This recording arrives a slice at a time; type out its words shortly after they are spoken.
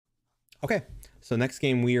Okay, so next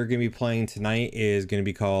game we are going to be playing tonight is going to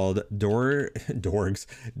be called Dogs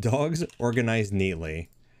Organized Neatly.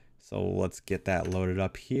 So let's get that loaded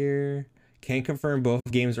up here. Can confirm both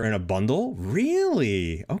games are in a bundle?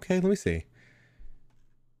 Really? Okay, let me see.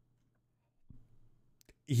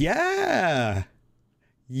 Yeah!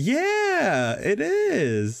 Yeah, it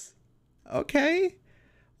is! Okay.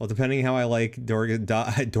 Well, depending how I like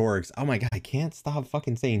dorgs. Oh my god, I can't stop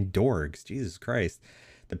fucking saying dorgs. Jesus Christ.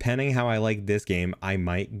 Depending how I like this game, I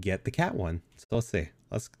might get the cat one. So let's see.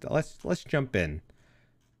 Let's jump in.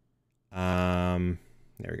 There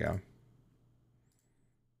we go.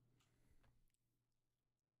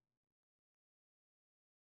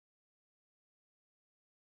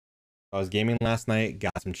 I was gaming last night,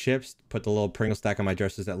 got some chips, put the little Pringle stack on my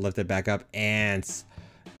dressers that lifted back up. Ants.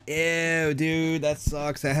 Ew, dude, that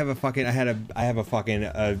sucks. I have a fucking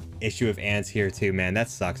issue of ants here too, man. That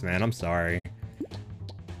sucks, man. I'm sorry.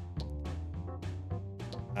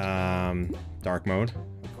 Dark mode,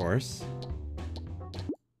 of course.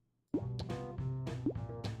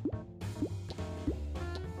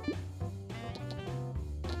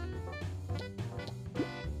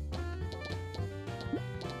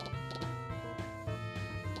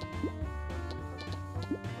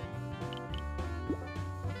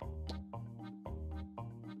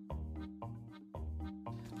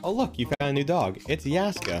 Oh look, you found a new dog. It's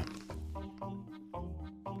Yaska.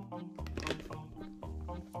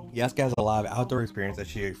 Yaska has a lot of outdoor experience as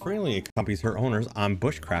she frequently accompanies her owners on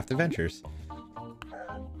bushcraft adventures.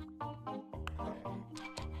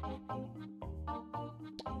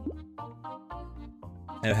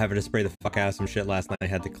 I was having to spray the fuck out of some shit last night. I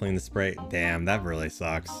had to clean the spray. Damn, that really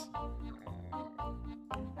sucks.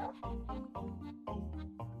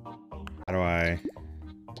 How do I...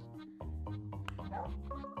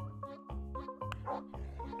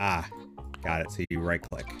 Ah, got it. So you right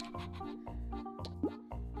click.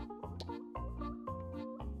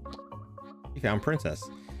 You found Princess.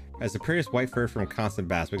 Has the prettiest white fur from constant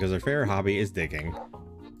baths because her favorite hobby is digging.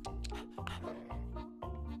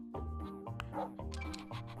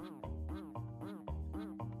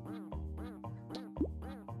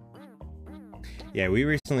 Yeah, we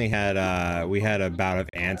recently had we had a bout of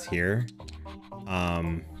ants here.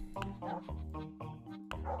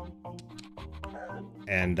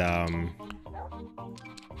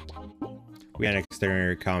 We had an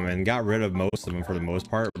exterminator come and got rid of most of them for the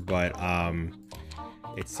most part, but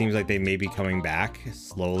it seems like they may be coming back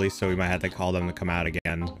slowly, so we might have to call them to come out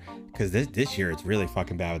again. Because this year it's really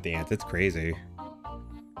fucking bad with the ants. It's crazy.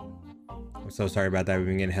 I'm so sorry about that. We've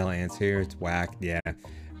been getting hell ants here. It's whack. Yeah.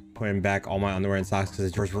 Putting back all my underwear and socks because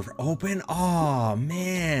the drawers were open. Oh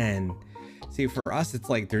man. See, for us it's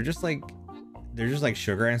like they're just like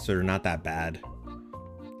sugar ants, so they're not that bad.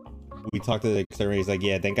 We talked to the exterminator. He's like,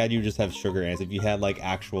 yeah, thank God you just have sugar ants. If you had like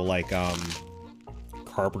actual like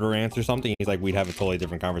carpenter ants or something, he's like, we'd have a totally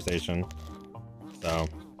different conversation. So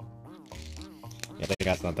yeah, thank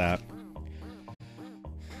God it's not that.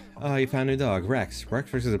 Oh, you found a new dog, Rex.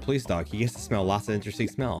 Rex is a police dog. He gets to smell lots of interesting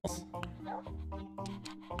smells.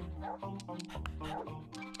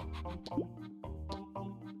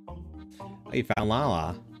 Oh, you found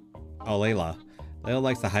Lala. Oh, Layla. Layla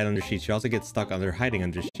likes to hide under sheets. She also gets stuck under hiding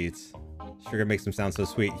under sheets. Sugar makes them sound so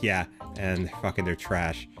sweet. Yeah, and fucking they're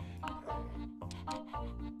trash.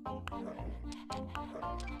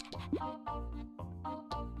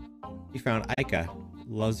 You found Aika.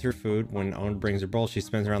 Loves her food. When owner brings her bowl, she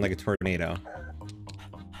spins around like a tornado.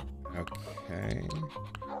 Okay.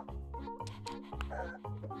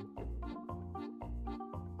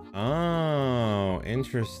 Oh,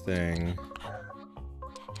 interesting.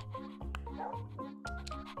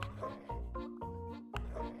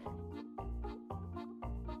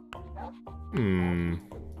 Hmm.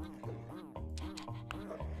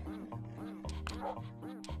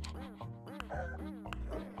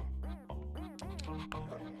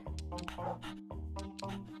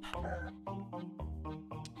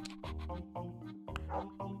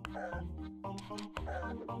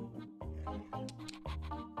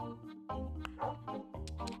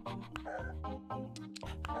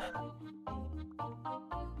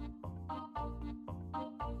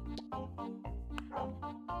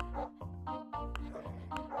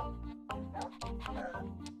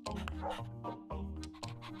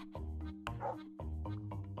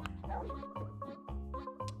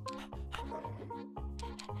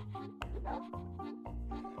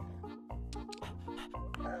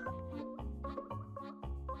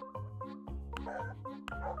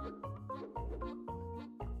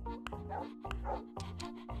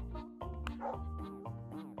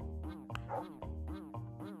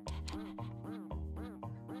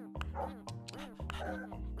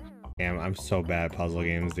 Damn, I'm so bad at puzzle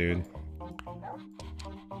games, dude.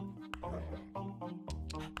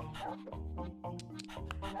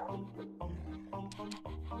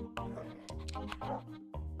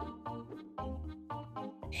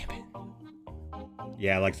 Damn it.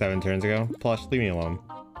 Yeah, like 7 turns ago. Plush, leave me alone.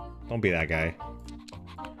 Don't be that guy.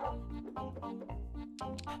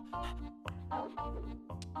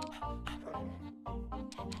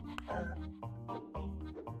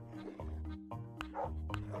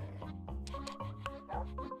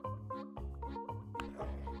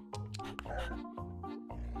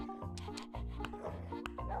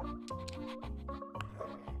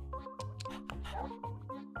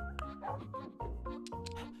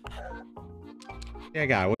 Yeah,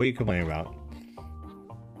 guy, what are you complaining about?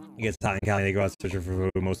 It gets hot in Cali, they go out searching for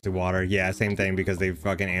food, mostly water. Yeah, same thing because they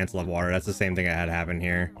fucking ants love water. That's the same thing I had happen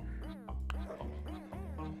here.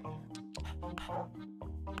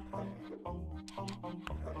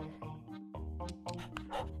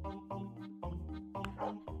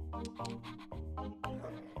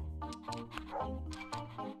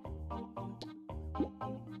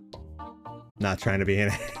 Not trying to be an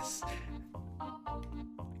ass.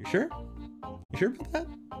 You sure? You sure about that?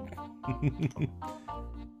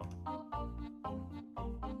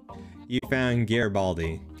 You found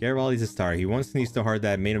Garibaldi. Garibaldi's a star. He once sneezed so hard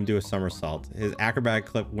that it made him do a somersault. His acrobatic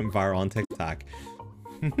clip went viral on TikTok.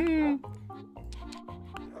 I'm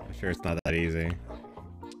sure it's not that easy.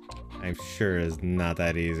 I'm sure it's not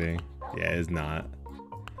that easy. Yeah, it's not.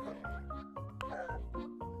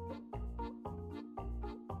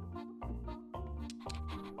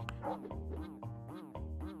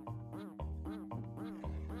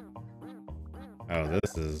 Oh,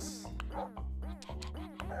 this is...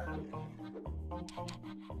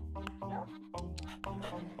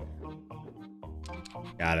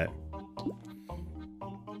 Got it.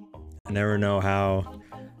 I never know how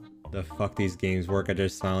the fuck these games work. I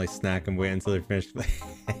just finally snack and wait until they're finished.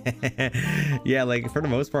 Yeah, like for the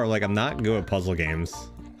most part, like I'm not good at puzzle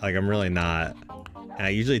games. Like I'm really not. And I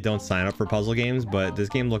usually don't sign up for puzzle games, but this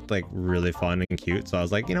game looked like really fun and cute. So I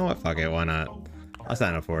was like, you know what? Fuck it. Why not? I'll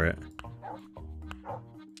sign up for it.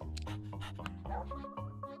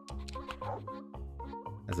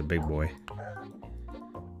 That's a big boy.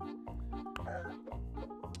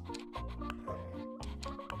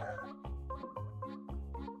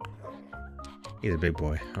 He's a big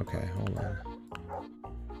boy. Okay, hold on.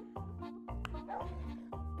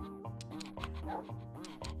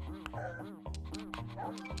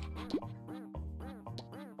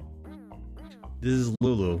 This is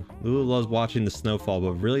Lulu. Lulu loves watching the snowfall,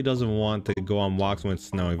 but really doesn't want to go on walks when it's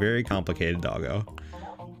snowing. Very complicated, doggo.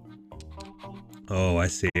 Oh, I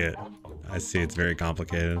see it. I see it's very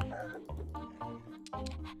complicated.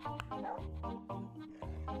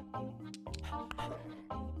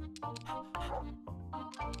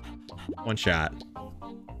 One shot.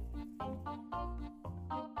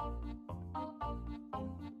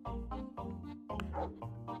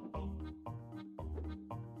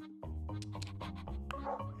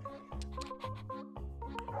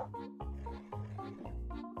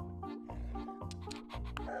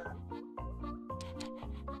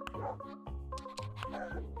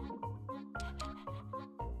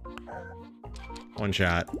 One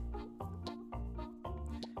shot.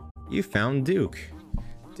 You found Duke.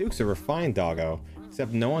 Duke's a refined doggo,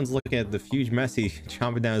 except no one's looking at the huge mess he's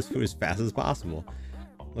chomping down his food as fast as possible.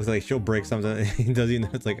 Looks like she'll break something. He doesn't even know.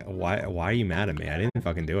 It's like, why are you mad at me? I didn't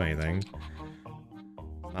fucking do anything.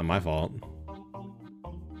 It's not my fault.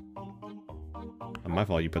 Not my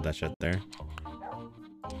fault you put that shit there.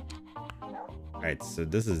 Alright, so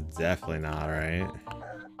this is definitely not right.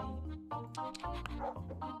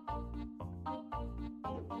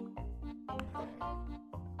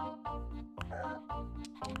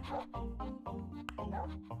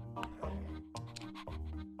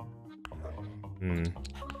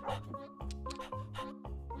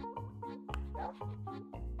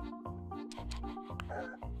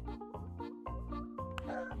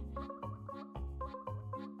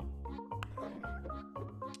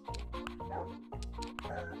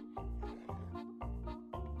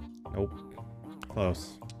 Nope.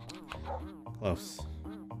 Close. Close.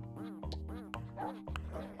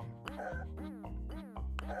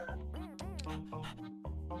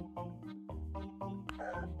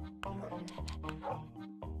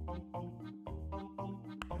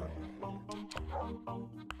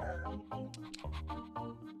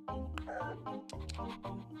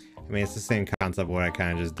 I mean, it's the same concept what I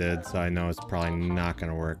kind of just did, so I know it's probably not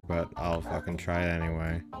gonna work, but I'll fucking try it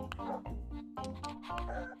anyway.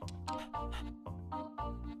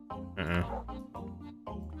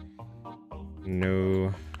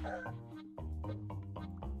 No.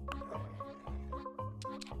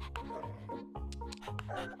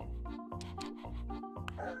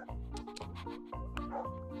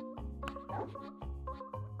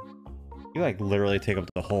 You like literally take up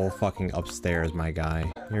the whole fucking upstairs, my guy.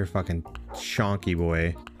 You're a fucking chonky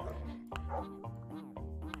boy.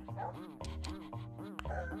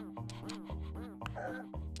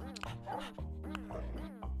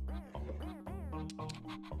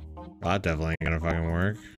 That definitely ain't gonna fucking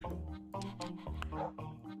work.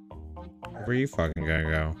 Where you fucking gonna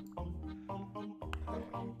go?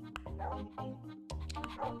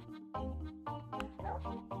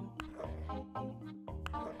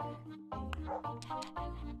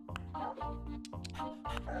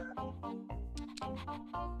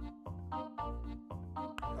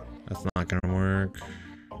 That's not gonna work.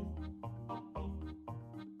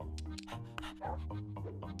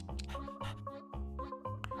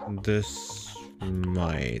 This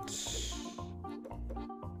might.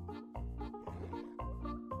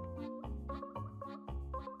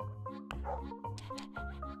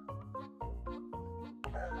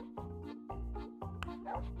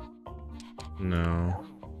 No.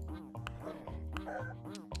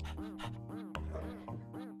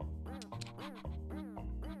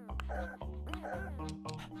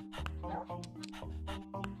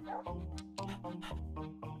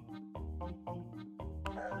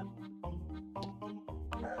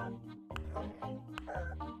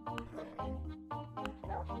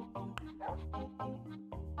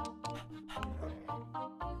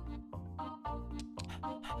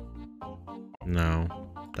 No,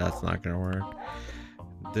 that's not gonna work.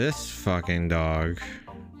 This fucking dog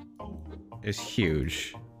is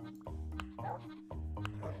huge.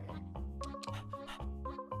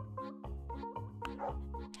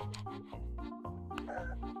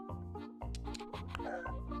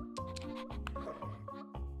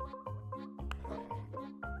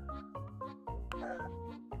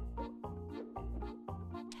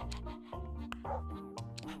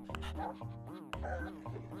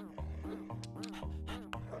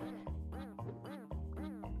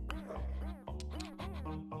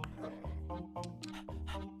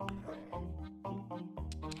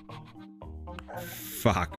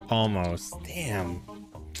 Fuck, almost. Damn.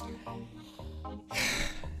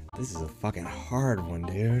 This is a fucking hard one,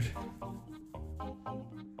 dude.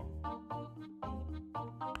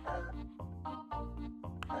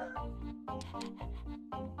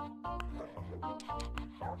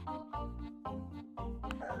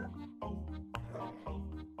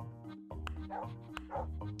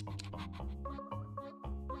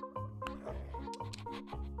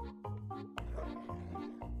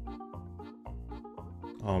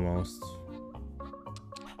 Almost.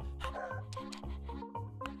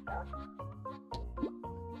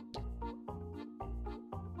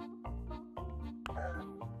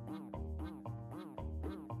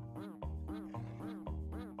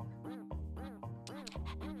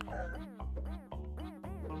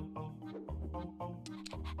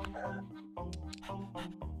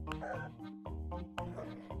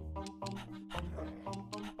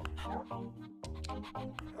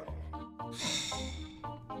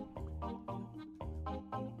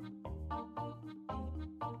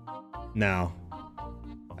 No,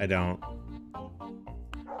 I don't.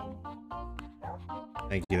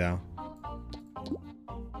 Thank you, though.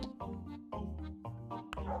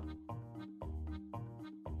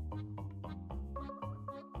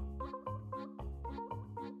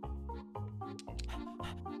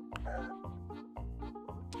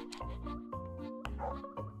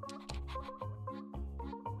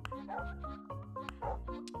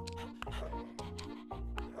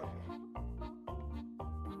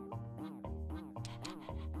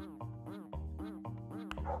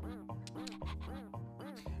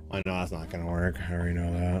 I know that's not gonna work. I already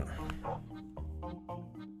know that.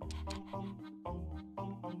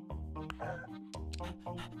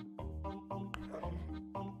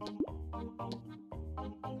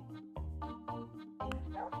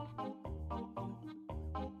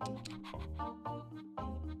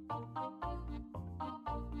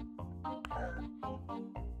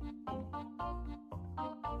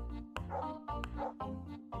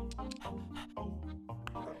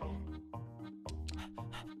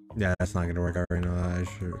 Yeah, that's not gonna work. I already know that. I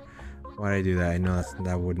should. Why'd I do that? I know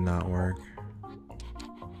that would not work.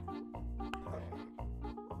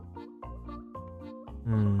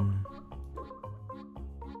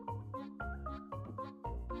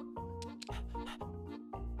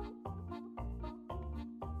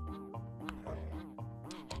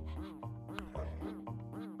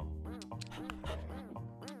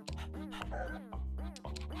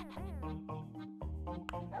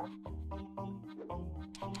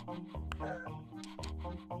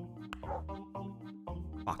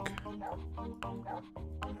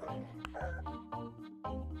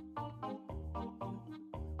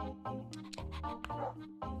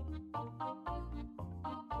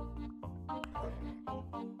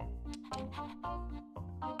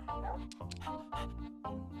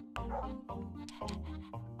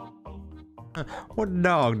 What the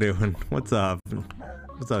dog doing? What's up?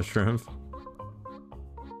 What's up, Shrimp?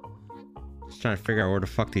 Just trying to figure out where the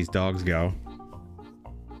fuck these dogs go.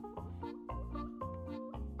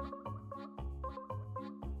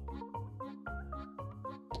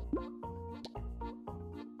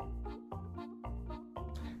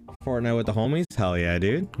 Fortnite with the homies? Hell yeah,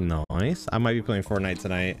 dude. Nice. I might be playing Fortnite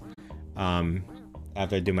tonight.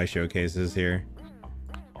 After I do my showcases here.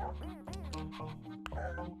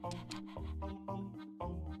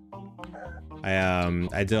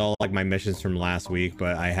 I did all like my missions from last week,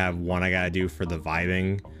 but I have one I gotta do for the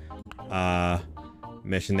vibing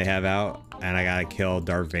mission they have out, and I gotta kill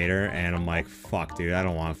Darth Vader, and I'm like, fuck, dude, I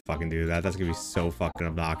don't want to fucking do that. That's gonna be so fucking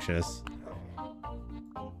obnoxious.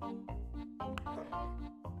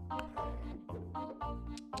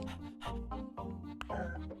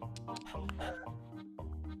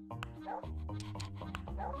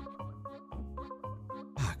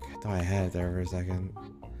 Fuck, I thought I had it there for a second.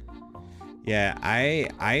 Yeah,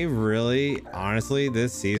 I really, honestly,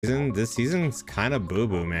 this season's kind of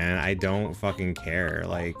boo-boo, man. I don't fucking care.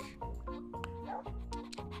 Like,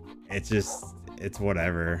 it's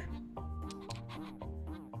whatever.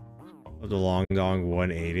 The long dong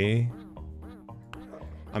 180.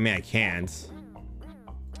 I mean, I can't.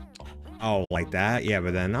 Oh, like that? Yeah,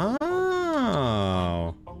 but then, oh.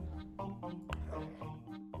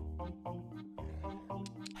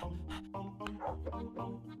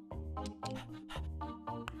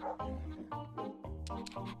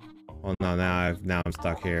 Well, no, now I'm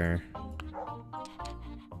stuck here.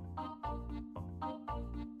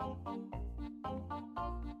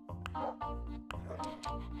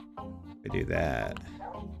 We do that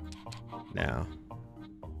now.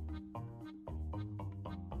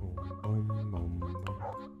 Boom, boom, boom.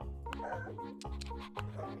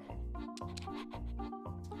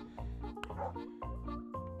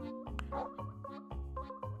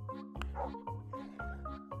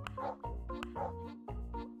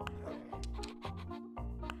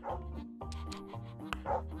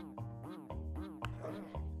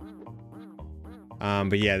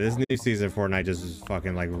 But yeah, this new season of Fortnite just is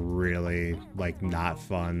fucking like really like not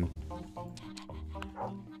fun.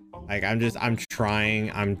 Like I'm trying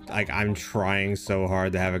so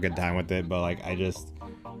hard to have a good time with it, but like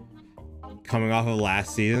coming off of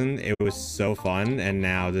last season, it was so fun, and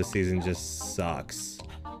now this season just sucks.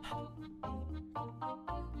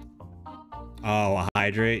 Oh,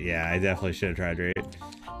 hydrate? Yeah, I definitely should hydrate.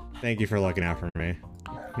 Thank you for looking out for me.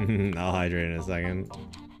 I'll hydrate in a second.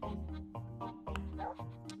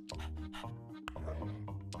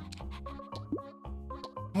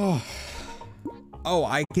 Oh,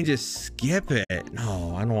 I can just skip it.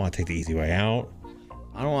 No, I don't want to take the easy way out.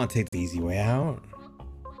 I don't want to take the easy way out.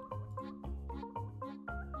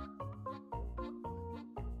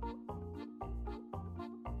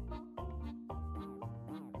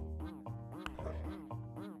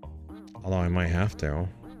 Although I might have to.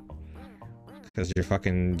 Because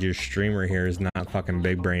your streamer here is not fucking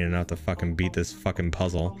big brain enough to fucking beat this fucking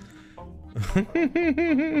puzzle.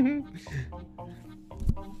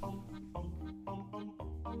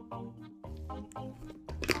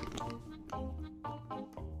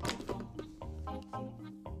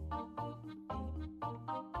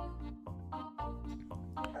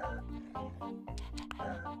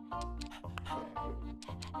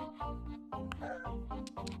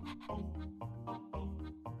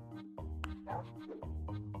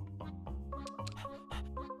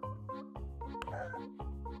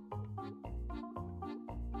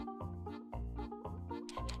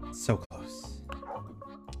 So close.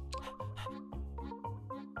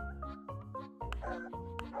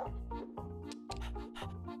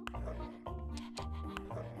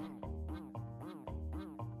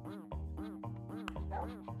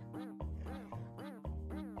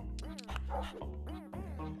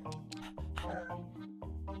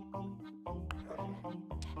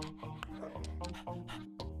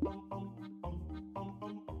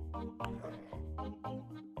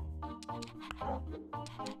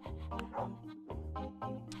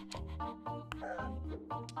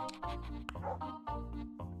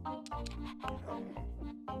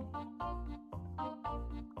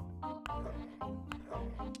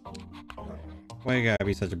 Why you gotta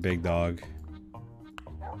be such a big dog?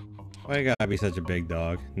 Why you gotta be such a big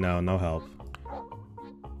dog? No, no help.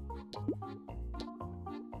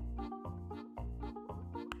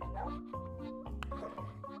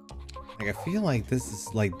 Like, I feel like this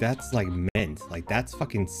is like, that's like mint. Like, that's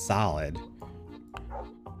fucking solid.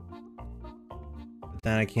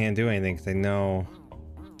 then I can't do anything because I know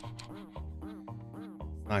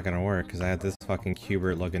it's not gonna work because I have this fucking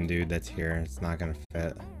Cubert looking dude that's here. It's not gonna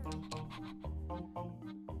fit.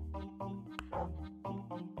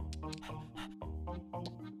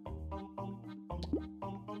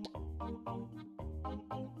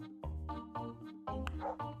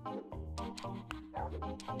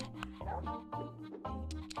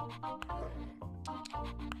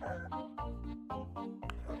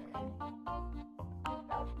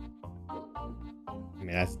 I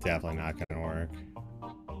mean, that's definitely not gonna work.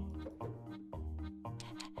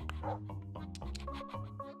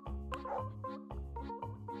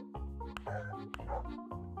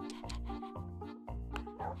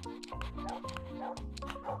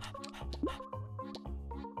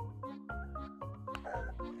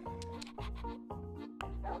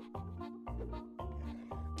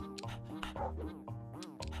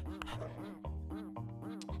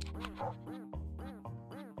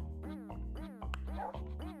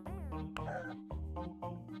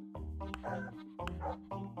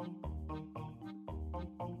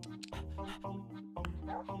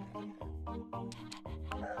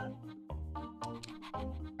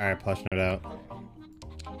 Alright, plushing it out.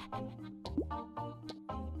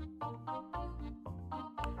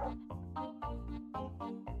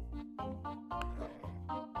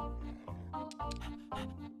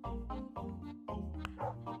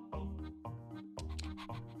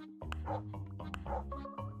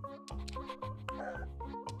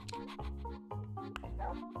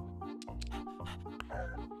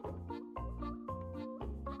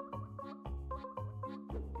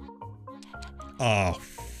 Oh,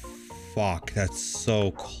 fuck. That's so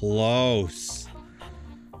close.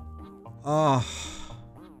 Oh.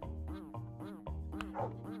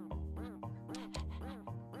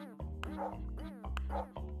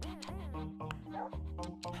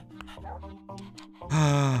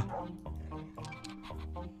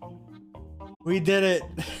 We did it.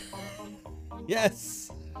 Yes.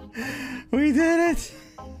 We did it.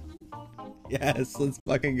 Yes, let's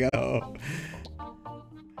fucking go.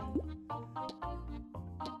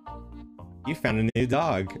 You found a new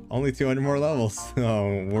dog. Only 200 more levels.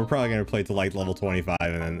 Oh, we're probably gonna play to like level 25,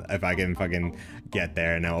 and then if I can fucking get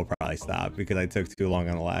there, and then we'll probably stop because I took too long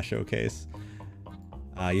on the last showcase.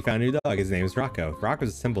 You found a new dog. His name is Rocco. Rocco's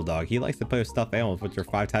a simple dog. He likes to play with stuffed animals, which are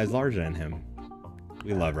 5 times larger than him.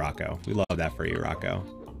 We love Rocco. We love that for you, Rocco.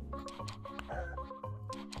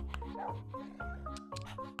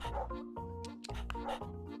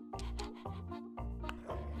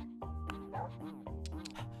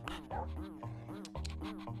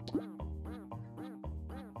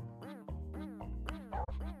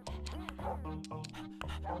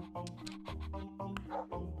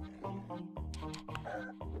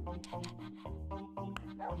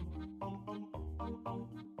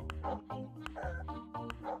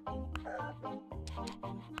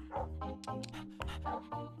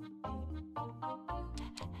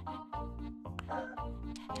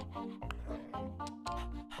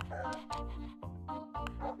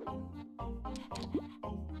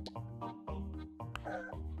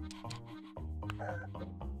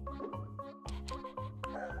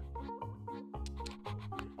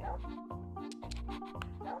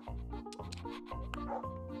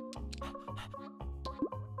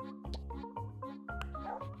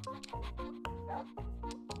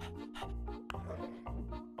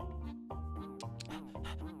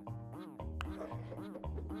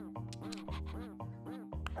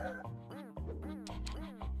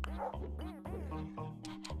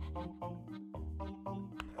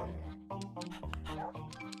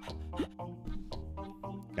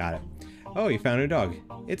 Got it. Oh, you found a dog.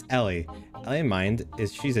 It's Ellie. Ellie in mind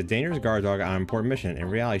is she's a dangerous guard dog on an important mission. In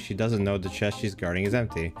reality, she doesn't know the chest she's guarding is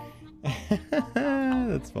empty.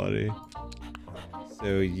 That's funny.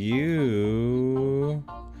 So you...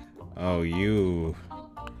 Oh, you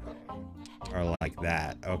are like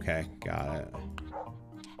that. Okay, got it.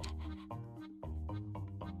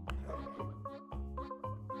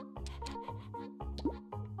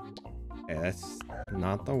 Okay, that's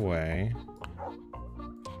not the way.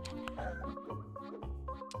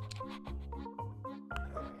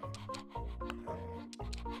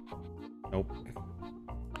 Nope.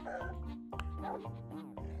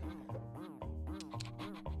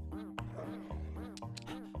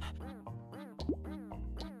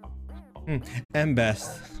 And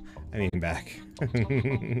best. I mean back.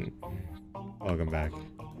 Welcome back.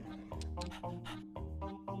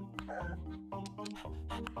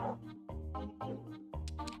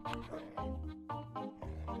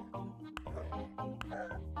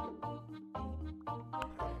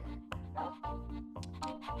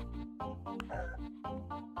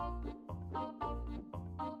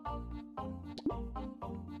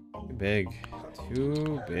 big.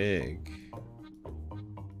 Too big.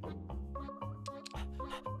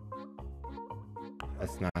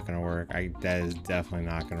 That's not gonna work. That is definitely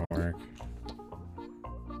not gonna work.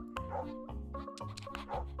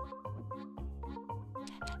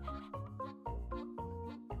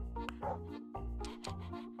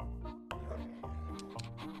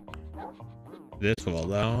 This will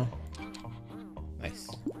though. Nice.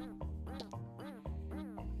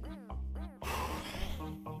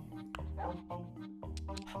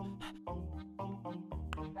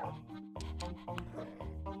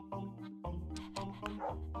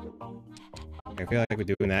 I feel like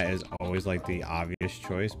doing that is always like the obvious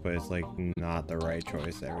choice, but it's like not the right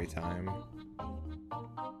choice every time.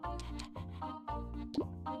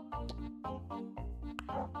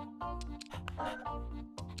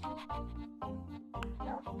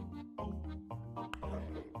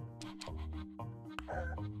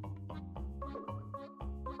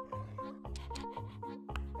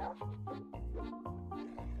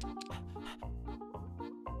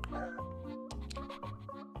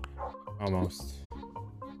 Almost.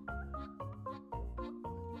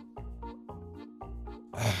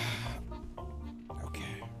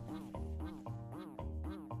 Okay.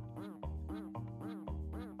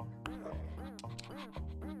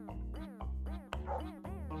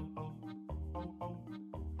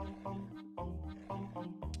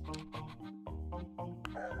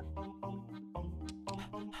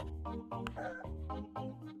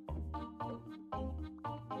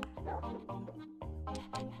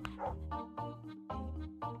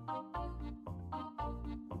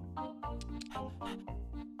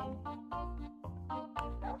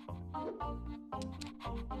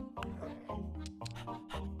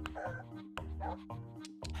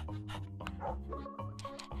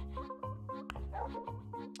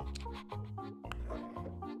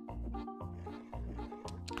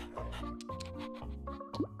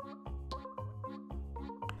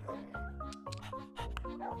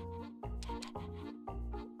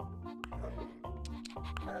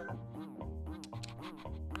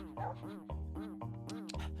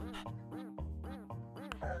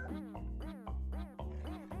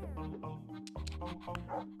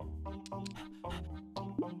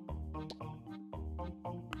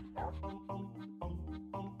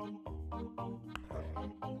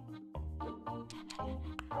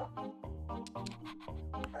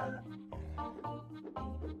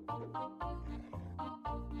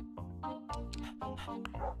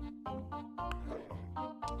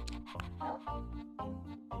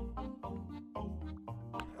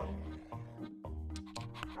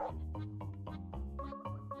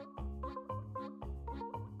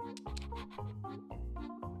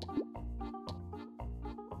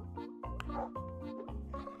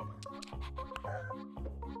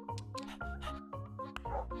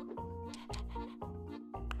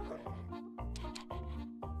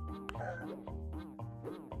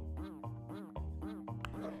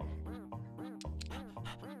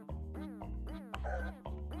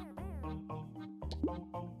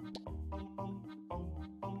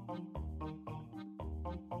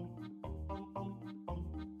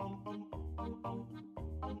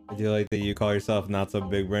 I do like that you call yourself not so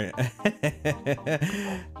big brain. I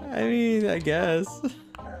mean, I guess.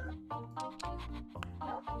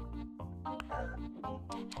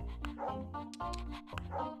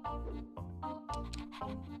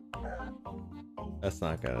 That's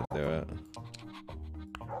not gonna do it.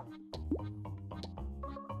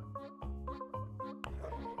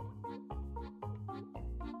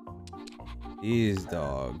 These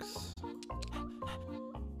dogs.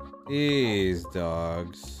 These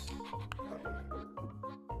dogs.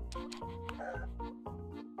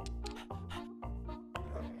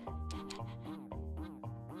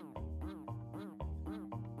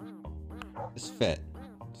 Just fit.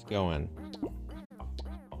 Just go in.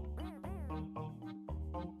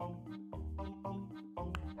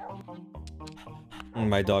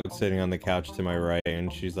 My dog's sitting on the couch to my right,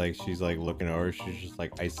 and she's like looking over. She's just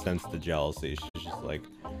like, I sense the jealousy. She's just like,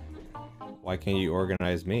 why can't you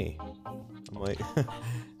organize me? I'm like,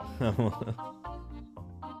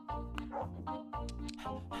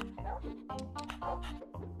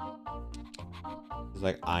 she's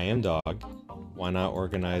like, I am dog. Why not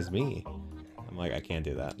organize me? I'm like, I can't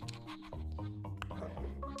do that.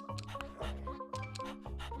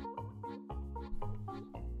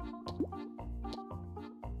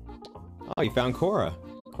 Oh, you found Cora.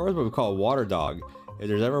 Cora's what we call a water dog. If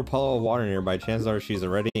there's ever a puddle of water nearby, chances are she's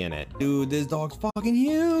already in it. Dude, this dog's fucking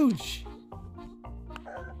huge!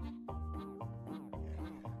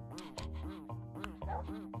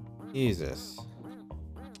 Jesus.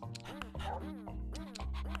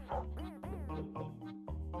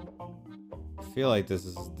 feel like this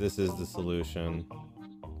is the solution.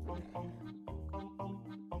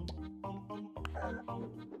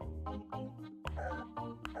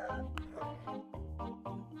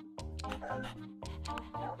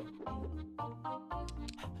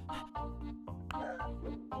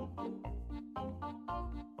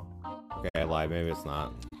 Okay, I lied. Maybe it's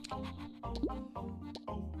not.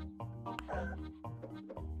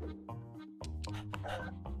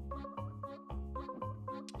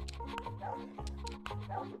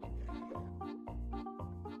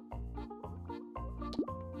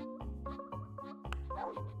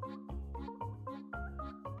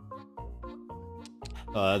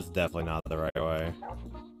 Oh, that's definitely not the right way.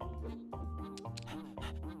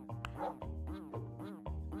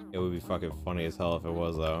 It would be fucking funny as hell if it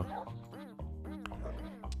was, though.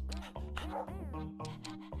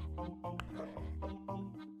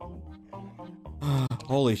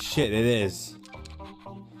 Holy shit, it is.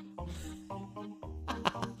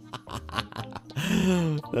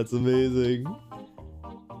 That's amazing.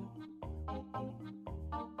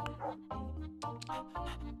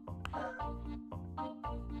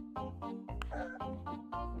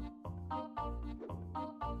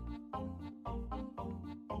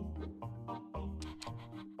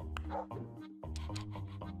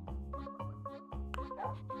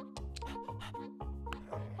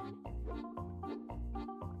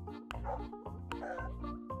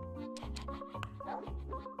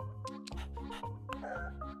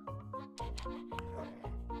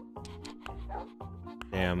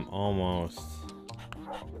 Damn, almost.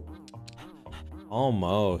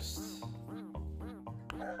 Almost.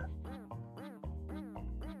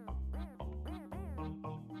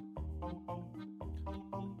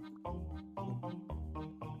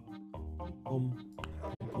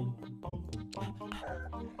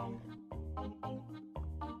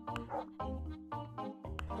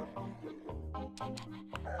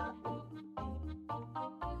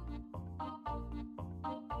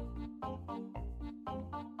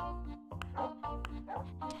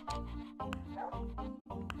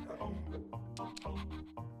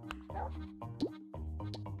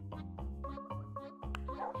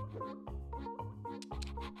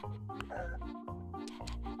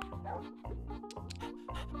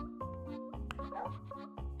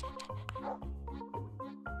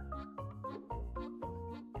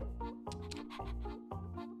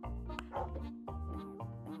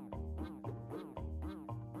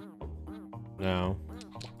 No.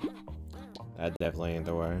 That definitely ain't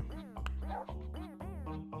the way.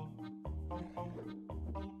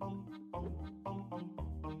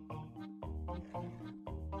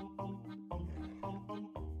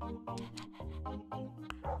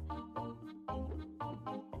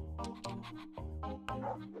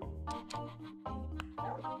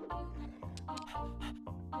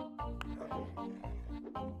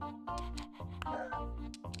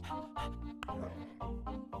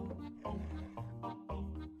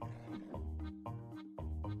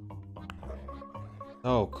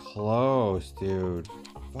 So close, dude.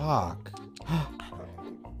 Fuck.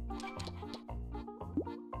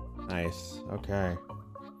 Nice. Okay.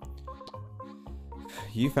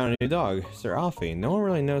 You found a new dog, Sir Alfie. No one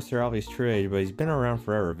really knows Sir Alfie's true age, but he's been around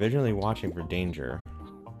forever, vigilantly watching for danger.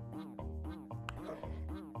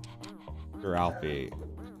 Sir Alfie.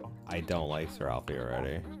 I don't like Sir Alfie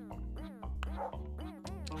already.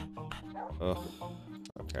 Ugh.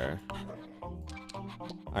 Okay.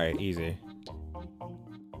 Alright, easy.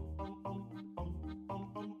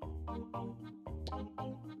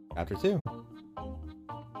 Chapter 2.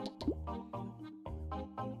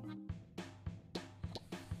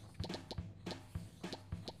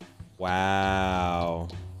 Wow.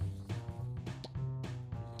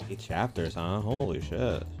 8 chapters, huh? Holy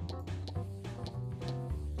shit.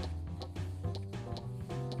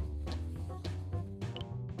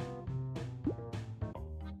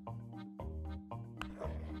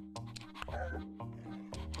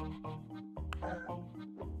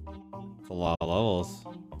 It's a lot of levels.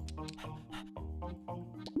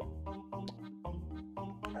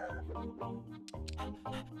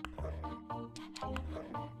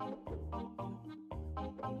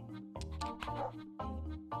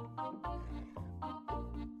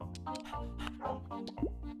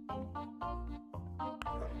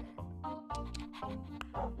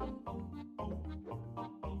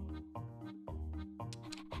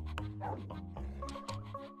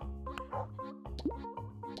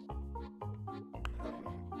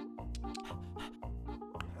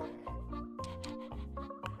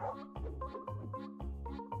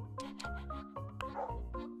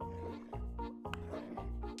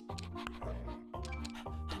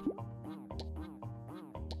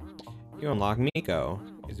 You unlock Miko.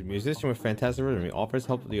 He's a musician with fantastic rhythm. He offers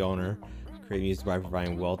help to the owner create music by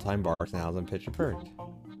providing well-timed barks and howls and pitch and perked.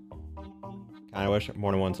 Kinda wish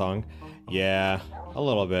more than one song. Yeah, a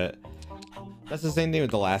little bit. That's the same thing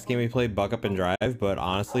with the last game we played, Buck Up and Drive, but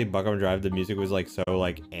honestly, Buck Up and Drive, the music was like so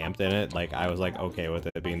like amped in it, like I was like okay with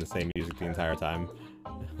it being the same music the entire time.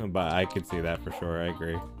 But I could see that for sure, I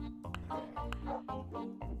agree.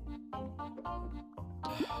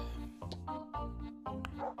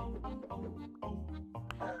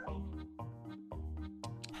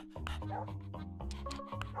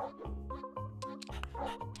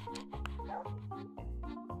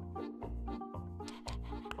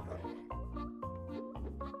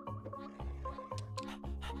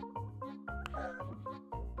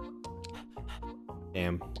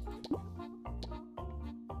 Damn.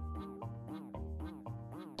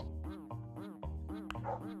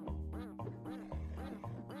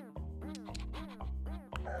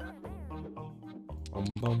 Bum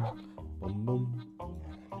bum bum bum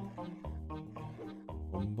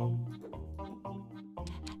bum bum.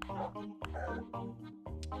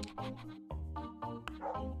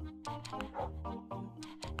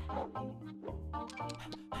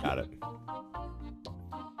 Got it.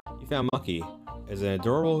 You found Mucky. Is an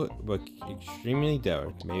adorable but extremely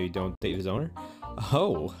dour. Maybe don't date his owner.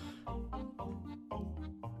 Oh.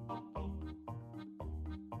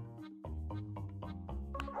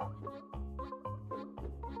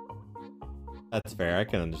 That's fair. I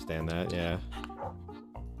can understand that. Yeah.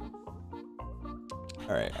 All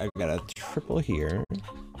right. I've got a triple here. I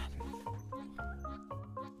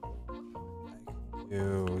can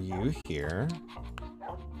do you here.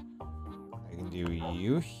 I can do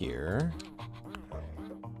you here.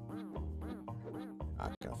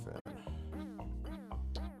 Not gonna fit.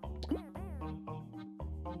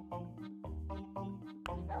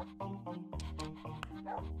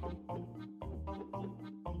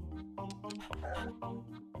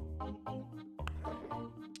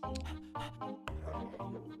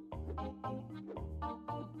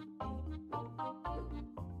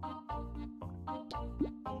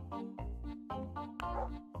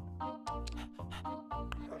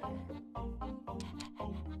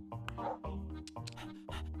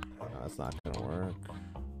 That's not gonna work.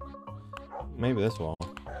 Maybe this will.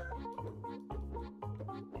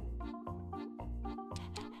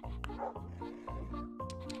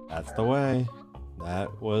 That's the way.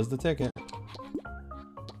 That was the ticket.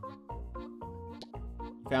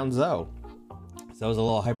 Found Zoe. Zoe's a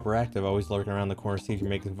little hyperactive, always lurking around the corner to see if you're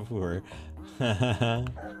making food for her.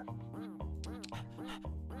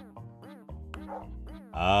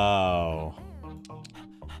 Oh.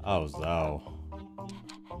 Oh, Zoe.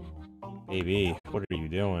 Baby, what are you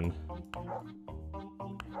doing?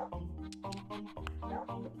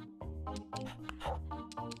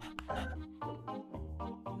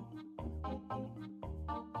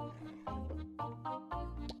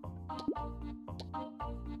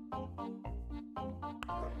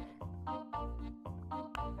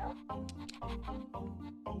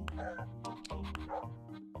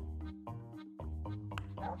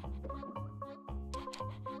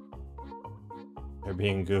 They're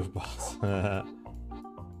being goofballs.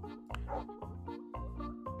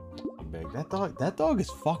 Big. That dog is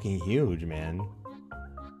fucking huge, man.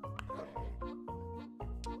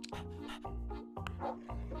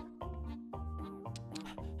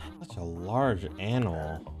 Such a large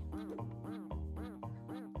animal.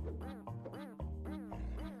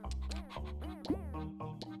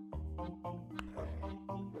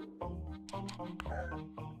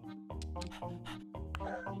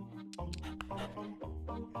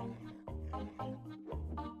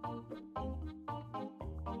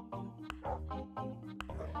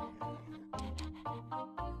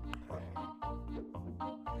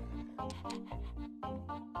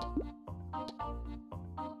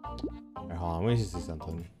 Alright, hold on, let me just see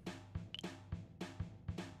something.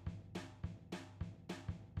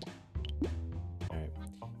 Alright.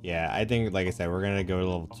 Yeah, I think, like I said, we're gonna go a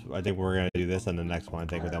little. I think we're gonna do this on the next one. I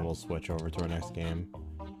think, then we'll switch over to our next game.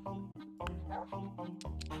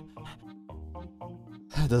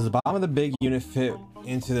 Does the bottom of the big unit fit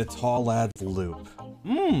into the tall lad's loop?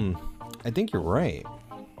 I think you're right.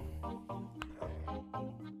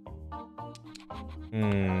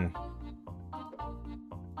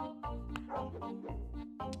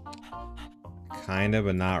 Kind of,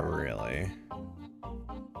 but not really.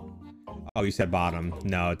 Oh, you said bottom.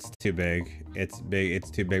 No, it's too big. It's big.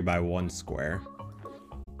 It's too big by one square.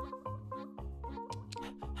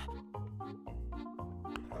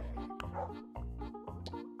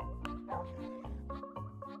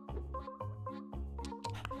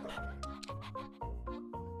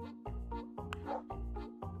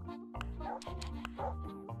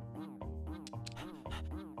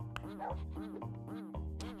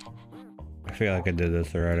 feel like I did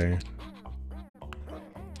this already.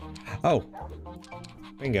 Oh!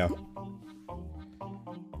 Bingo.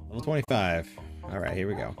 Level 25. Alright, here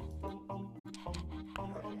we go.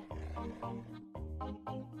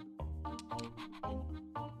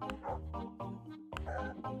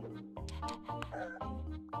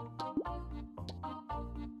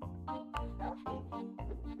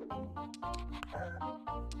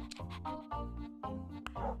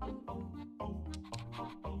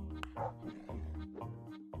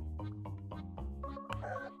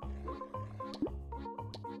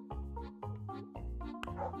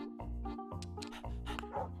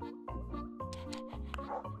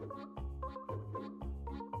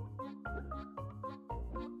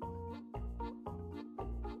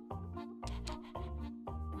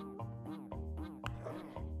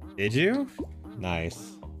 Did you?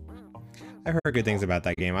 Nice. I've heard good things about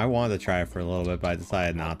that game. I wanted to try it for a little bit, but I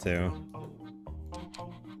decided not to.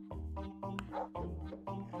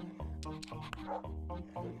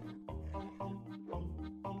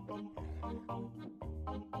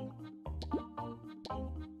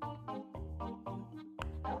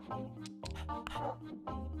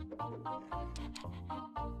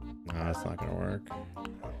 No, that's not gonna work.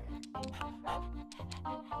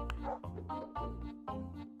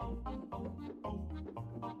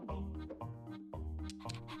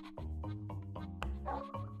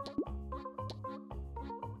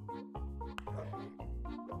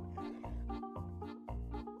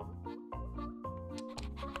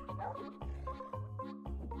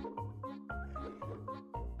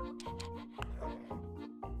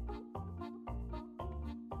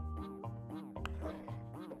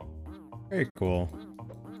 Very cool.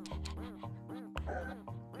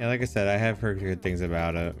 Yeah, like I said, I have heard good things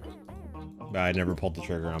about it, but I never pulled the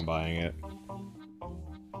trigger on buying it.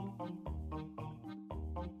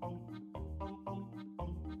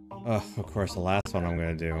 Oh, of course, the last one I'm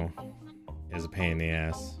gonna do is a pain in the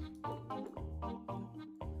ass.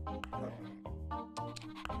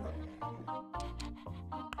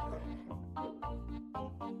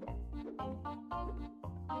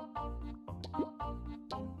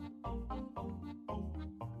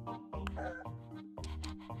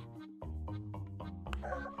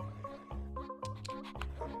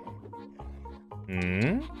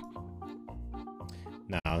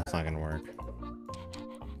 No, that's not gonna work.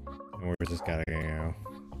 Where's this guy gonna go?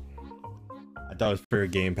 I thought it was for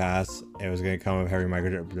Game Pass. It was gonna come with heavy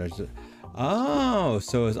microtransactions. Oh,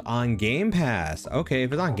 so it's on Game Pass. Okay,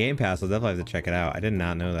 if it's on Game Pass, I'll definitely have to check it out. I did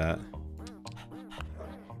not know that.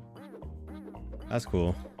 That's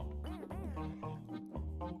cool.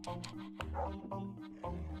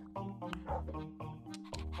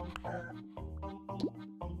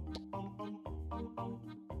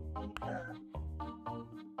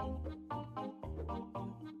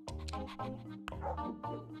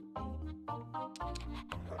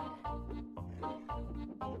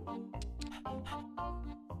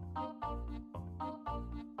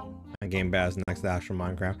 Game Pass next to actual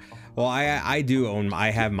Minecraft. Well, I do own.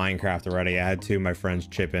 I have Minecraft already. I had two of my friends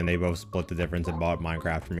chip in. They both split the difference and bought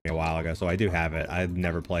Minecraft for me a while ago, so I do have it. I've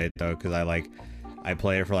never played it though, because I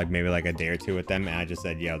played it for like maybe like a day or two with them, and I just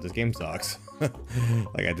said, yo, this game sucks.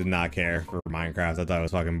 Like, I did not care for Minecraft. I thought it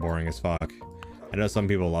was fucking boring as fuck. I know some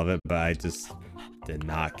people love it, but I just did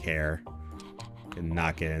not care. Did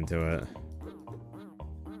not get into it.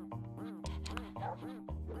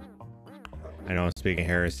 I know I'm speaking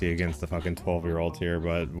heresy against the fucking 12-year-olds here,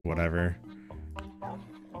 but whatever.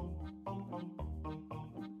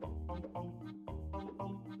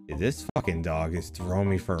 Dude, this fucking dog is throwing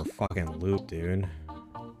me for a fucking loop, dude.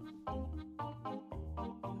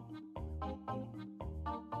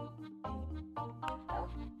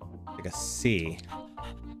 Like a C.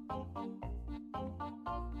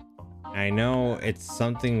 I know it's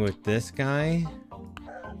something with this guy.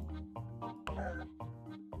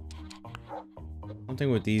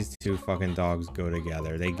 Something with these two fucking dogs go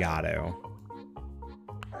together. They gotta.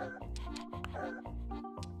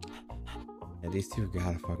 Yeah, these two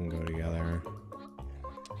gotta fucking go together.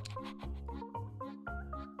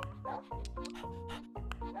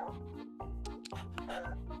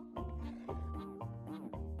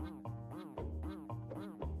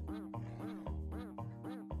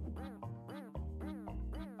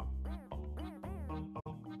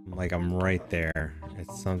 Like, I'm right there.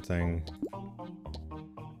 It's something.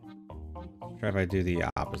 Try if I do the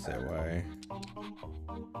opposite way.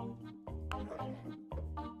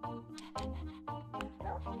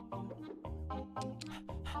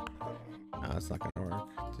 No, that's not gonna work.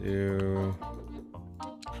 Do.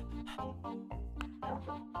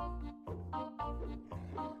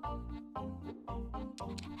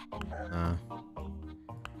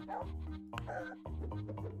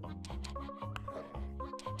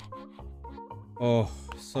 Oh,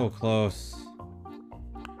 so close.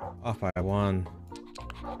 Off by one.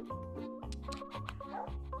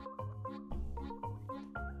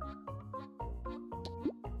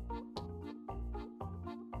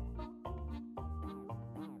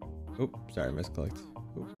 Oop, sorry, misclicked.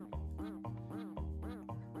 Oop.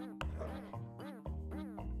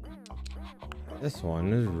 This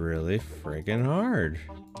one is really freaking hard.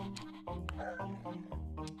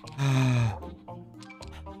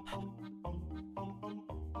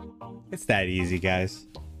 It's that easy, guys.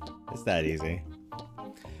 It's that easy.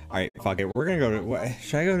 Alright, fuck it. We're gonna go to... What,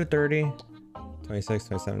 should I go to 30? 26,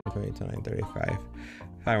 27, 28, 29, 35.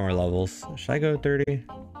 5 more levels. Should I go to 30?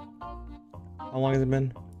 How long has it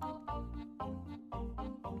been?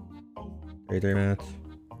 33 minutes.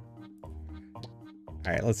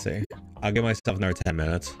 Alright, let's see. I'll give myself another 10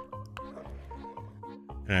 minutes.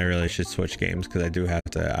 And I really should switch games because I do have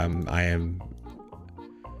to... I am...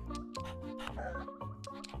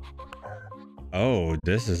 Oh,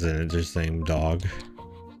 this is an interesting dog.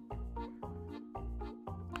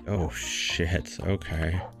 Oh, shit.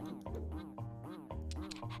 Okay.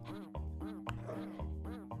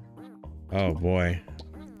 Oh, boy.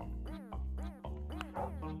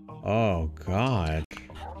 Oh, God.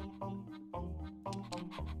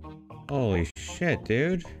 Holy shit,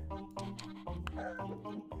 dude.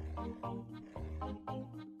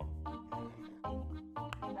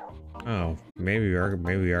 Oh, maybe we are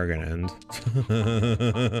gonna end.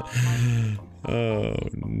 Oh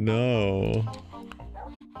no.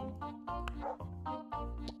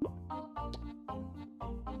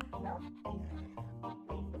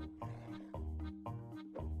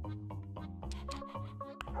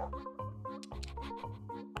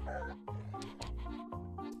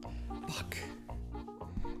 Fuck.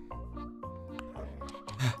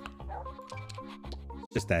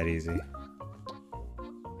 It's just that easy.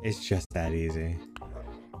 It's just that easy.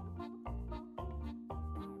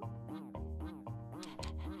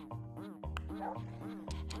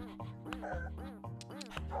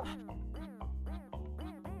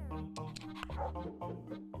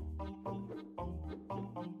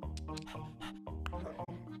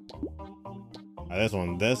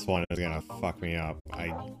 This one is gonna fuck me up.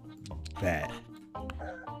 I bet.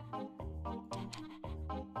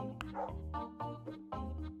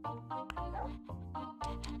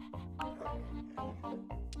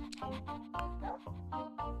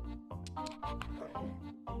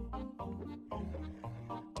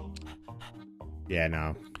 Yeah,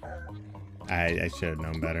 no. I should have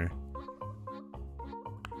known better.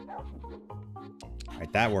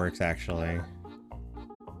 Alright, that works actually.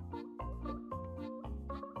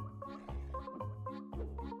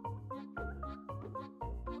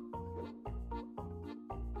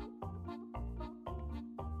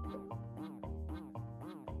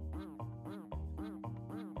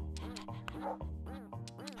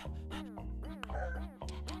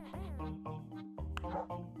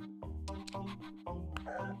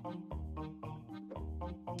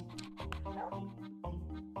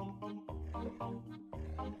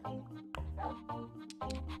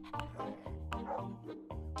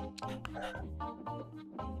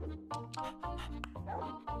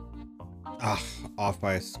 Ah, off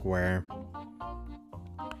by a square.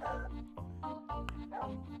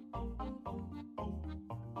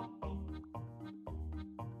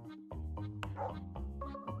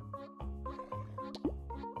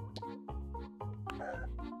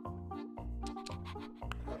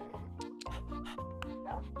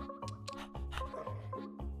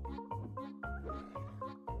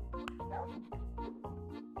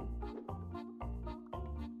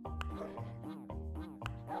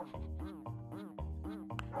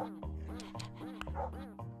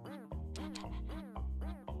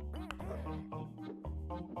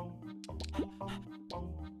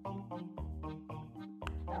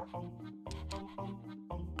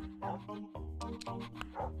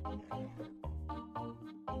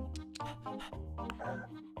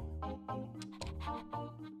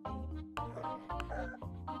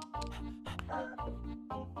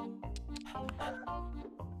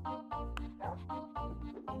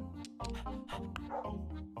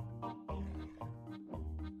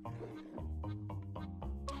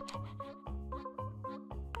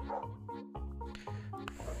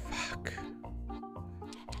 Fuck.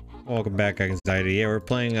 Welcome back, Anxiety. Yeah, we're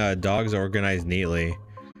playing Dogs Organized Neatly.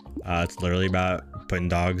 It's literally about putting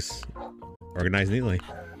dogs organized neatly.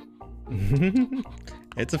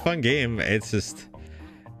 It's a fun game. It's just,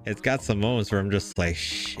 it's got some moments where I'm just like,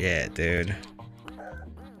 shit, dude.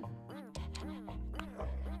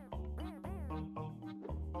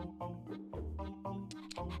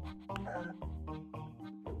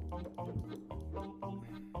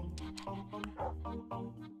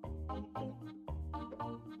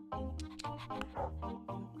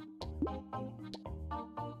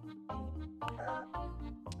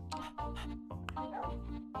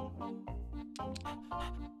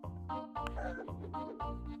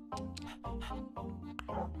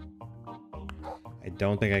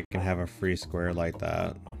 don't think I can have a free square like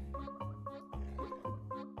that.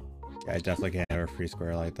 Yeah, I definitely can't have a free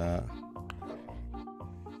square like that.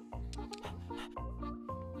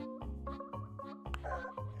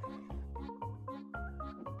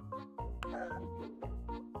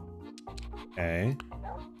 Okay.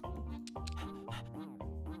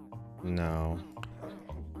 No.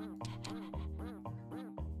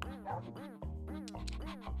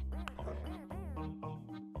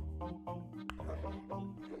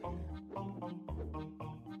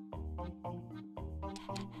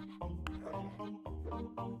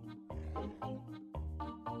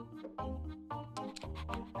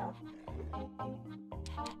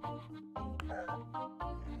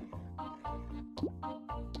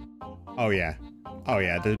 Oh yeah. Oh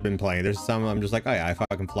yeah, there's been plenty. There's some I'm just like, oh yeah, I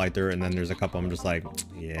fucking fly through it, and then there's a couple I'm just like,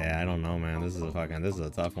 yeah, I don't know, man. This is a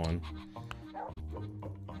tough one.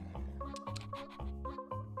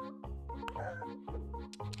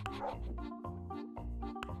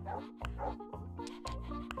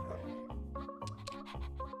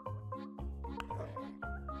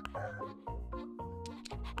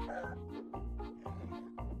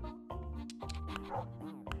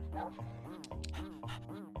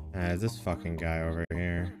 This fucking guy over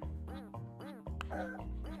here.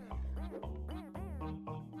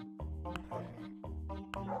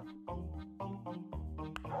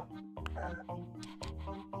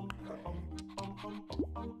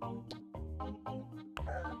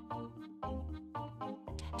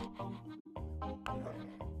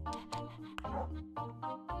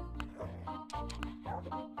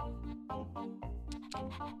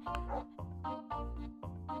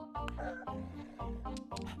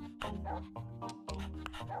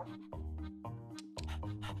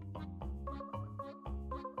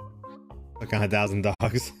 Look on 1,000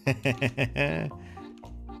 dogs.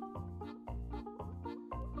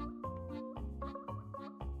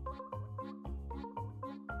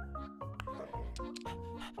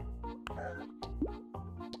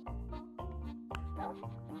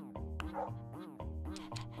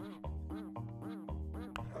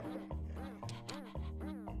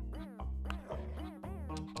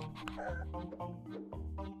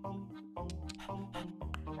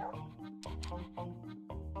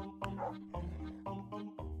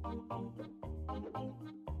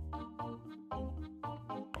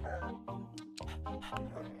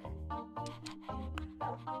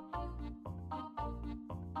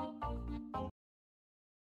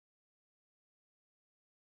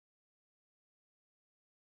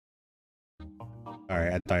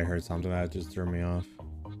 Alright, I thought I heard something that just threw me off.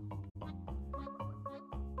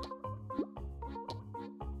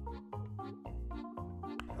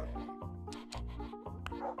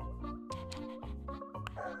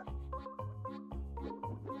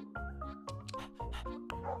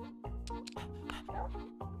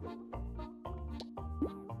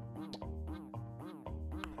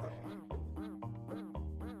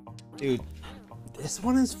 Dude, this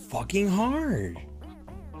one is fucking hard.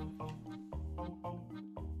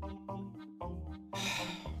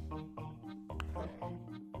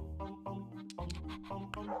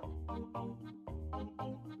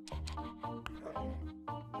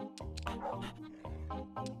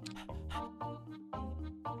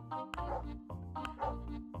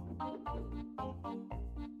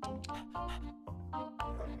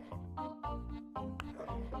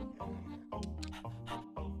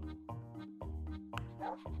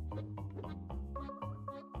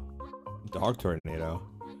 Dog tornado.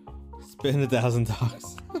 Spin 1,000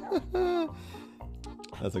 dogs.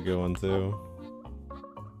 That's a good one too.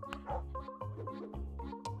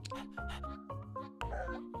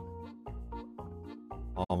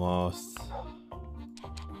 Almost.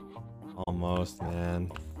 Almost, man.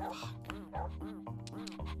 Fuck.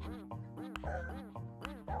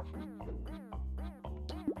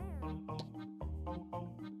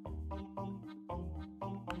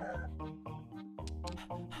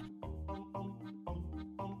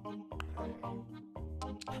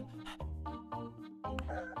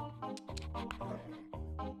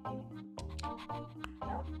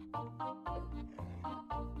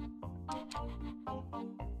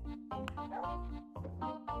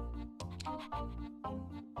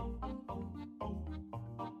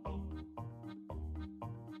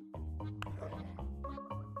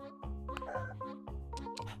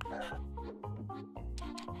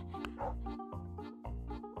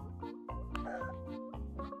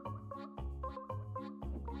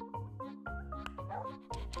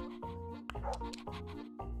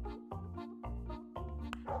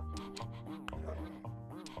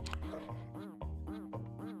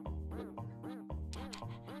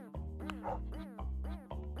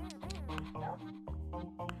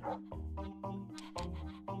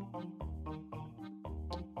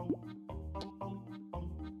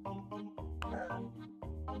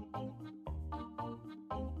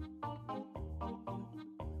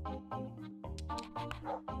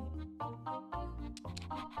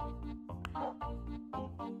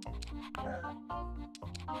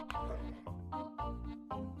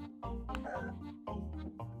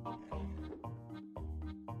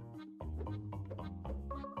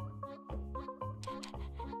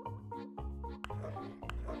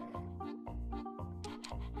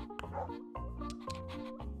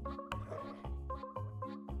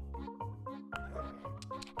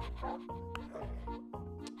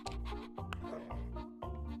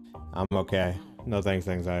 I'm okay. No thanks,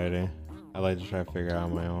 anxiety. I like to try to figure it out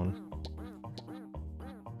on my own.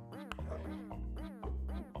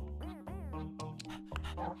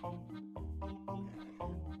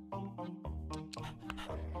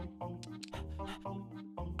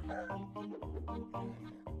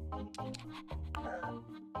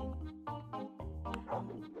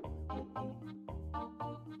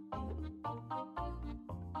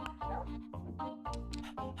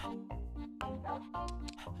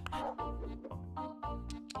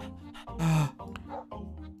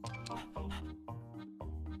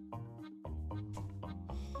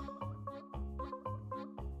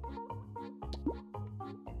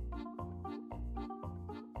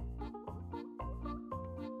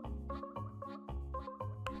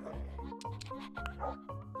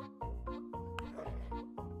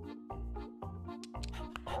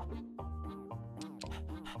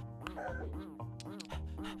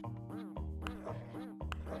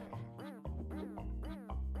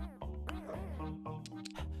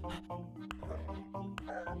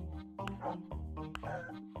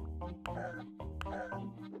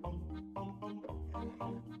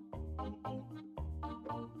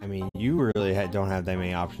 I mean, you really don't have that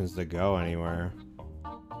many options to go anywhere.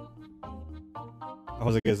 I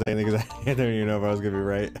wasn't gonna say anything because I didn't even know if I was gonna be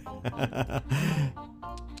right.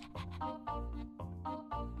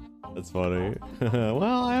 That's funny.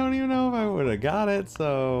 Well, I don't even know if I would have got it,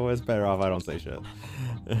 so it's better off I don't say shit.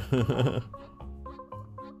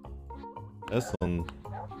 This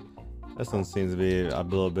one seems to be a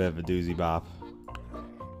little bit of a doozy bop.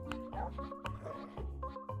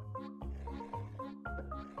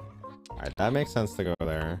 Alright, that makes sense to go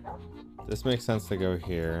there. This makes sense to go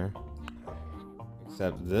here.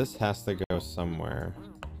 Except this has to go somewhere.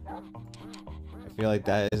 I feel like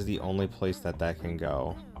that is the only place that can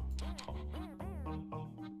go.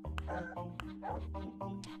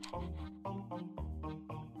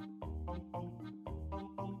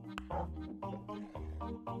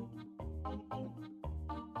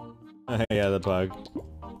 Yeah, the bug.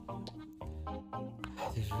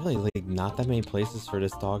 There's really like not that many places for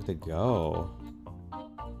this dog to go.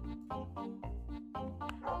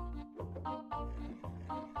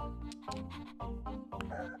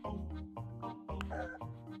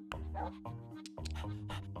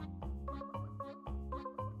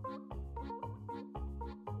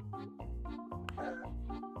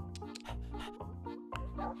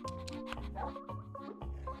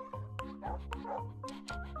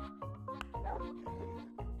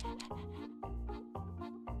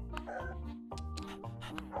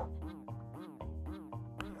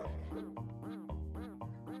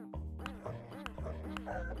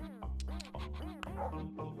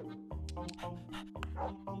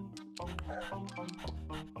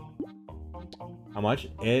 How much?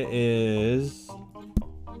 It is,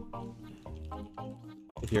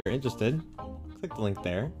 if you're interested, click the link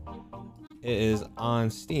there. It is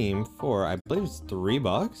on Steam for, I believe it's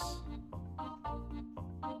 $3.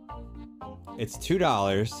 It's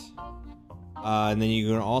 $2. And then you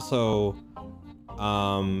can also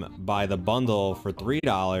buy the bundle for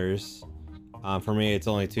 $3. For me, it's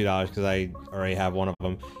only $2 because I already have one of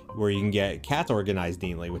them, where you can get Cats Organized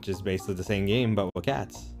Neatly, which is basically the same game but with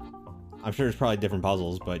cats. I'm sure there's probably different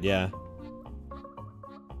puzzles, but yeah.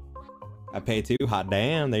 I pay $2. Hot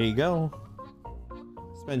damn, there you go.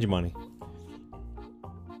 Spend your money.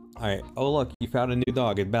 Alright, oh look, you found a new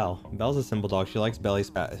dog. It's Belle. Belle's a simple dog. She likes belly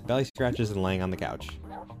scratches and laying on the couch.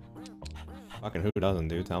 Fucking who doesn't,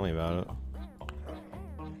 dude? Tell me about it.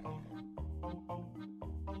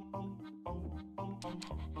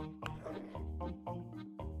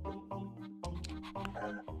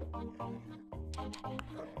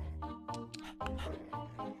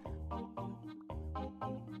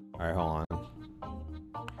 Alright, hold on.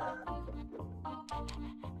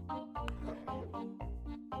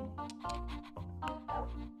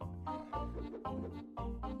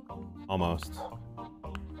 Almost.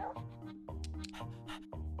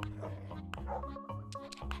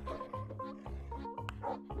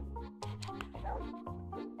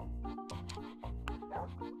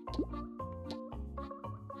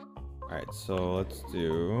 Alright, so let's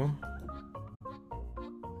do...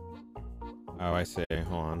 Oh, I see.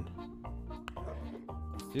 Hold on.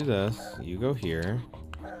 do this. You go here.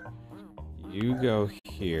 You go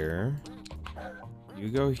here. You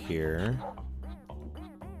go here.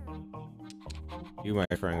 You, my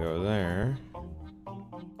friend, go there.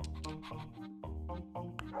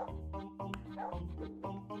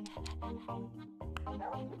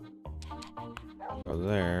 Go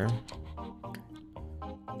there.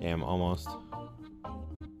 Damn, almost.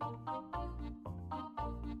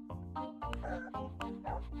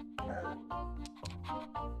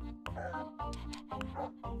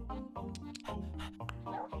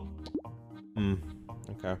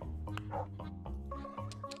 Okay.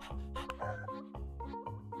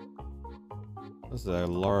 This is a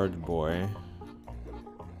large boy.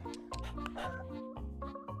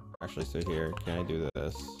 Actually, so here, can I do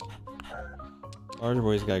this? Large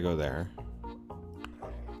boy's gotta go there.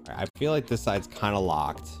 I feel like this side's kind of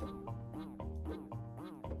locked.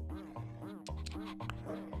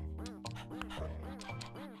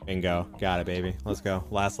 Bingo. Got it, baby. Let's go.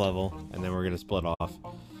 Last level, and then we're gonna split off.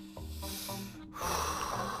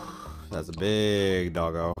 That's a big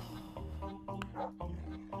doggo.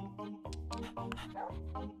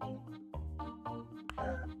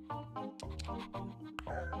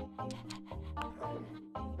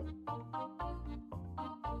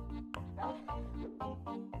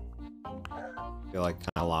 Feel like kind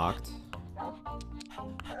of locked.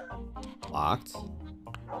 Locked.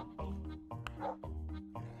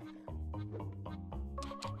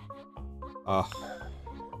 Oh.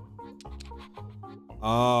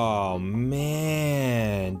 Oh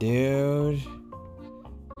man, dude.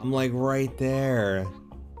 I'm like right there.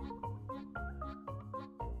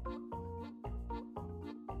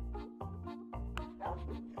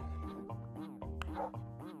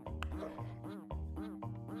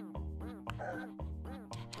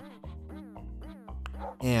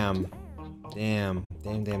 Damn. Damn.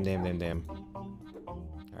 Damn, damn, damn, damn, damn.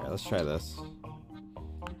 Alright, let's try this.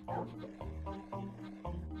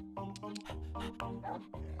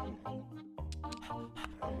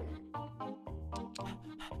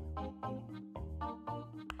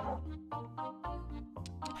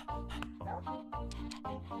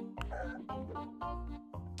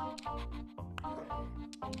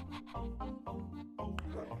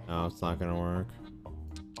 No, it's not gonna work.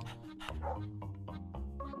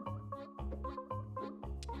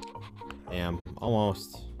 Damn,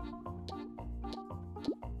 almost.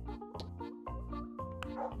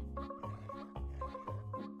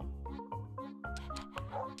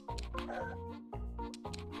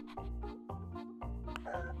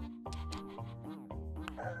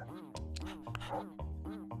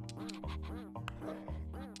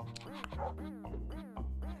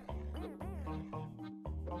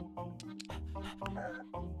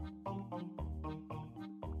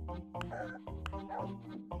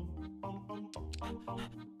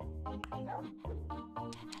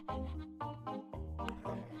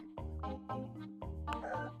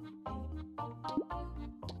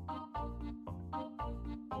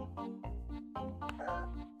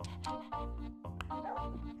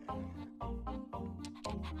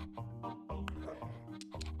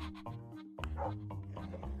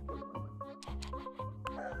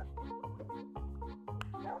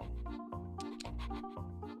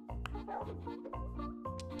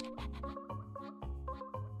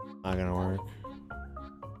 Not gonna work.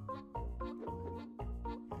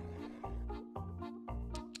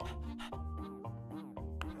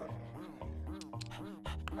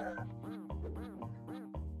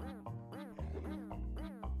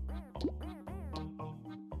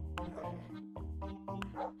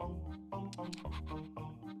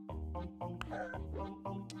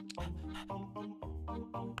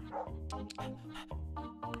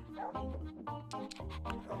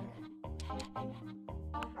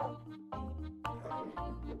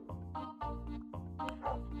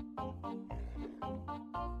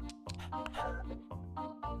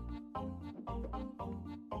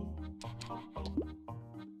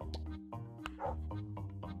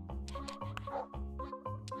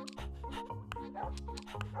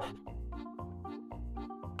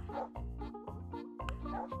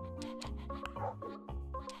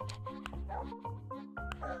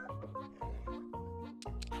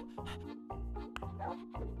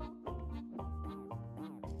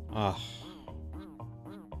 Ah.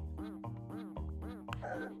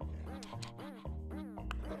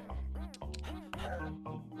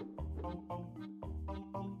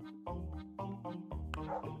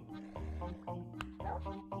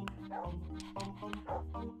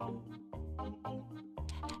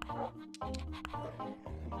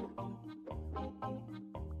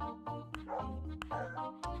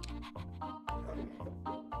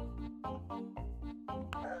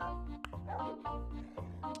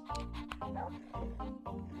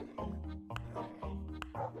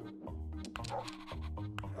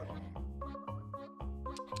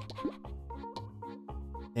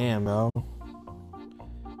 Damn, bro.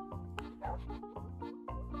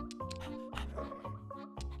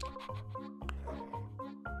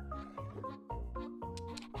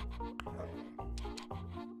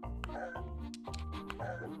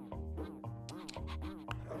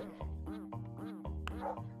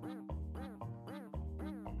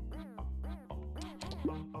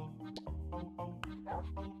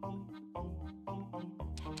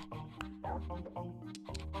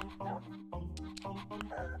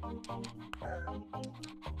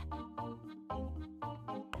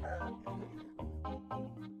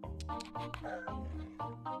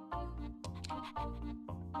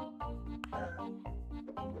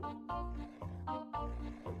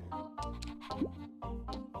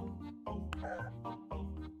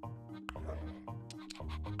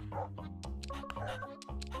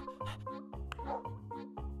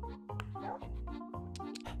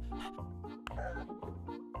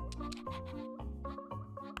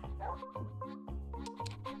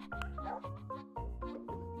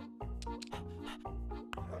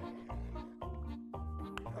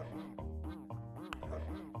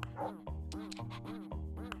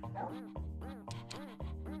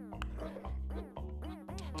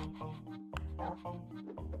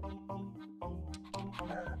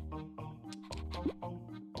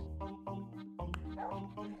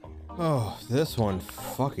 Oh, this one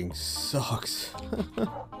fucking sucks.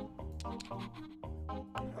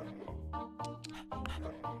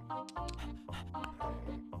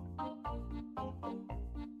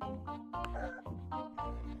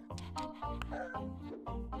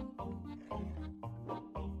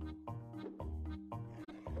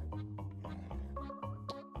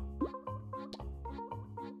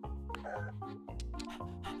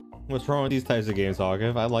 What's wrong with these types of games,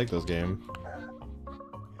 Hawkif? I like this game.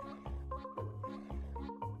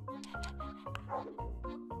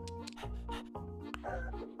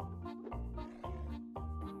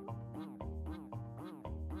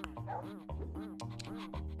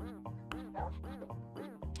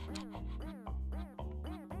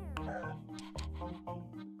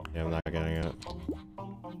 Yeah, I'm not getting it.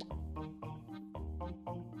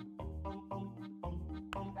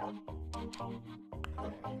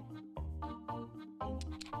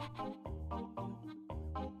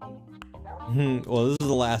 Well, this is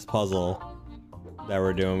the last puzzle that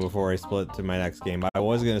we're doing before I split to my next game. I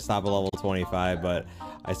was gonna stop at level 25, but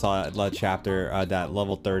I saw that chapter, that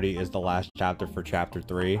level 30 is the last chapter for chapter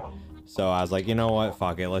 3. So I was like, you know what?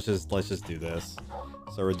 Fuck it. Let's just do this.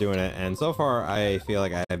 So we're doing it, and so far I feel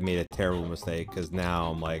like I have made a terrible mistake because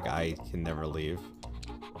now I'm like I can never leave.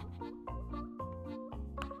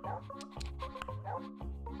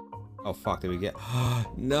 Oh fuck, did we get...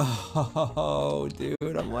 No, dude,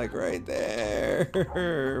 I'm like right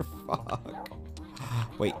there. Fuck.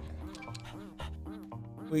 Wait.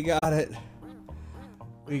 We got it.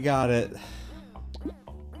 We got it.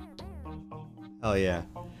 Hell yeah.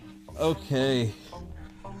 Okay.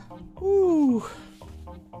 Woo.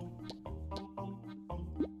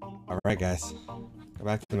 Alright guys. Go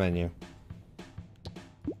back to the menu.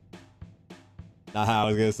 Not how I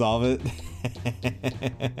was gonna solve it.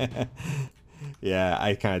 Yeah,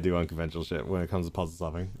 I kind of do unconventional shit when it comes to puzzle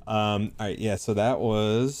solving. Alright, yeah, so that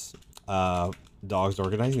was Dogs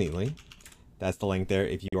Organized Neatly. That's the link there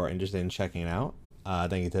if you are interested in checking it out.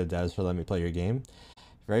 Thank you to the devs for letting me play your game.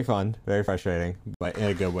 Very fun, very frustrating, but in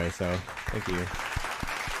a good way, so thank you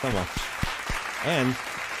so much. And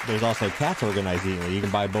there's also Cats Organized Neatly. You can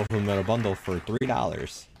buy both of them in a bundle for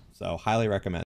 $3. So highly recommend.